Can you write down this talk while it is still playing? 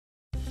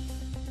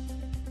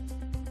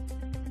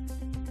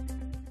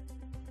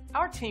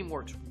Our team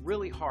works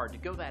really hard to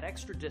go that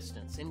extra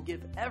distance and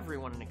give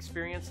everyone an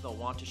experience they'll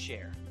want to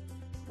share.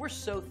 We're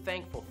so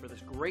thankful for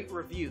this great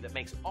review that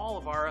makes all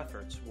of our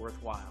efforts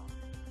worthwhile.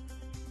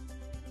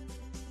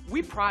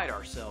 We pride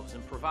ourselves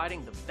in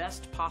providing the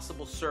best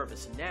possible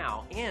service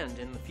now and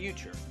in the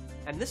future,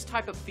 and this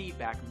type of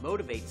feedback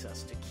motivates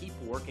us to keep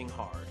working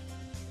hard.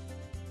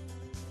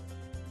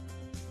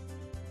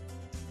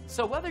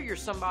 So whether you're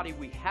somebody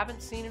we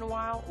haven't seen in a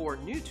while or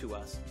new to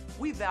us,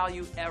 we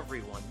value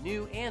everyone,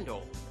 new and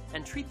old,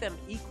 and treat them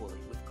equally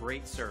with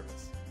great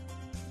service.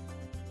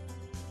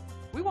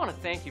 We want to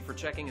thank you for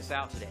checking us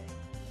out today.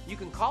 You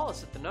can call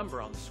us at the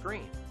number on the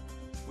screen.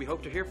 We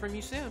hope to hear from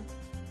you soon.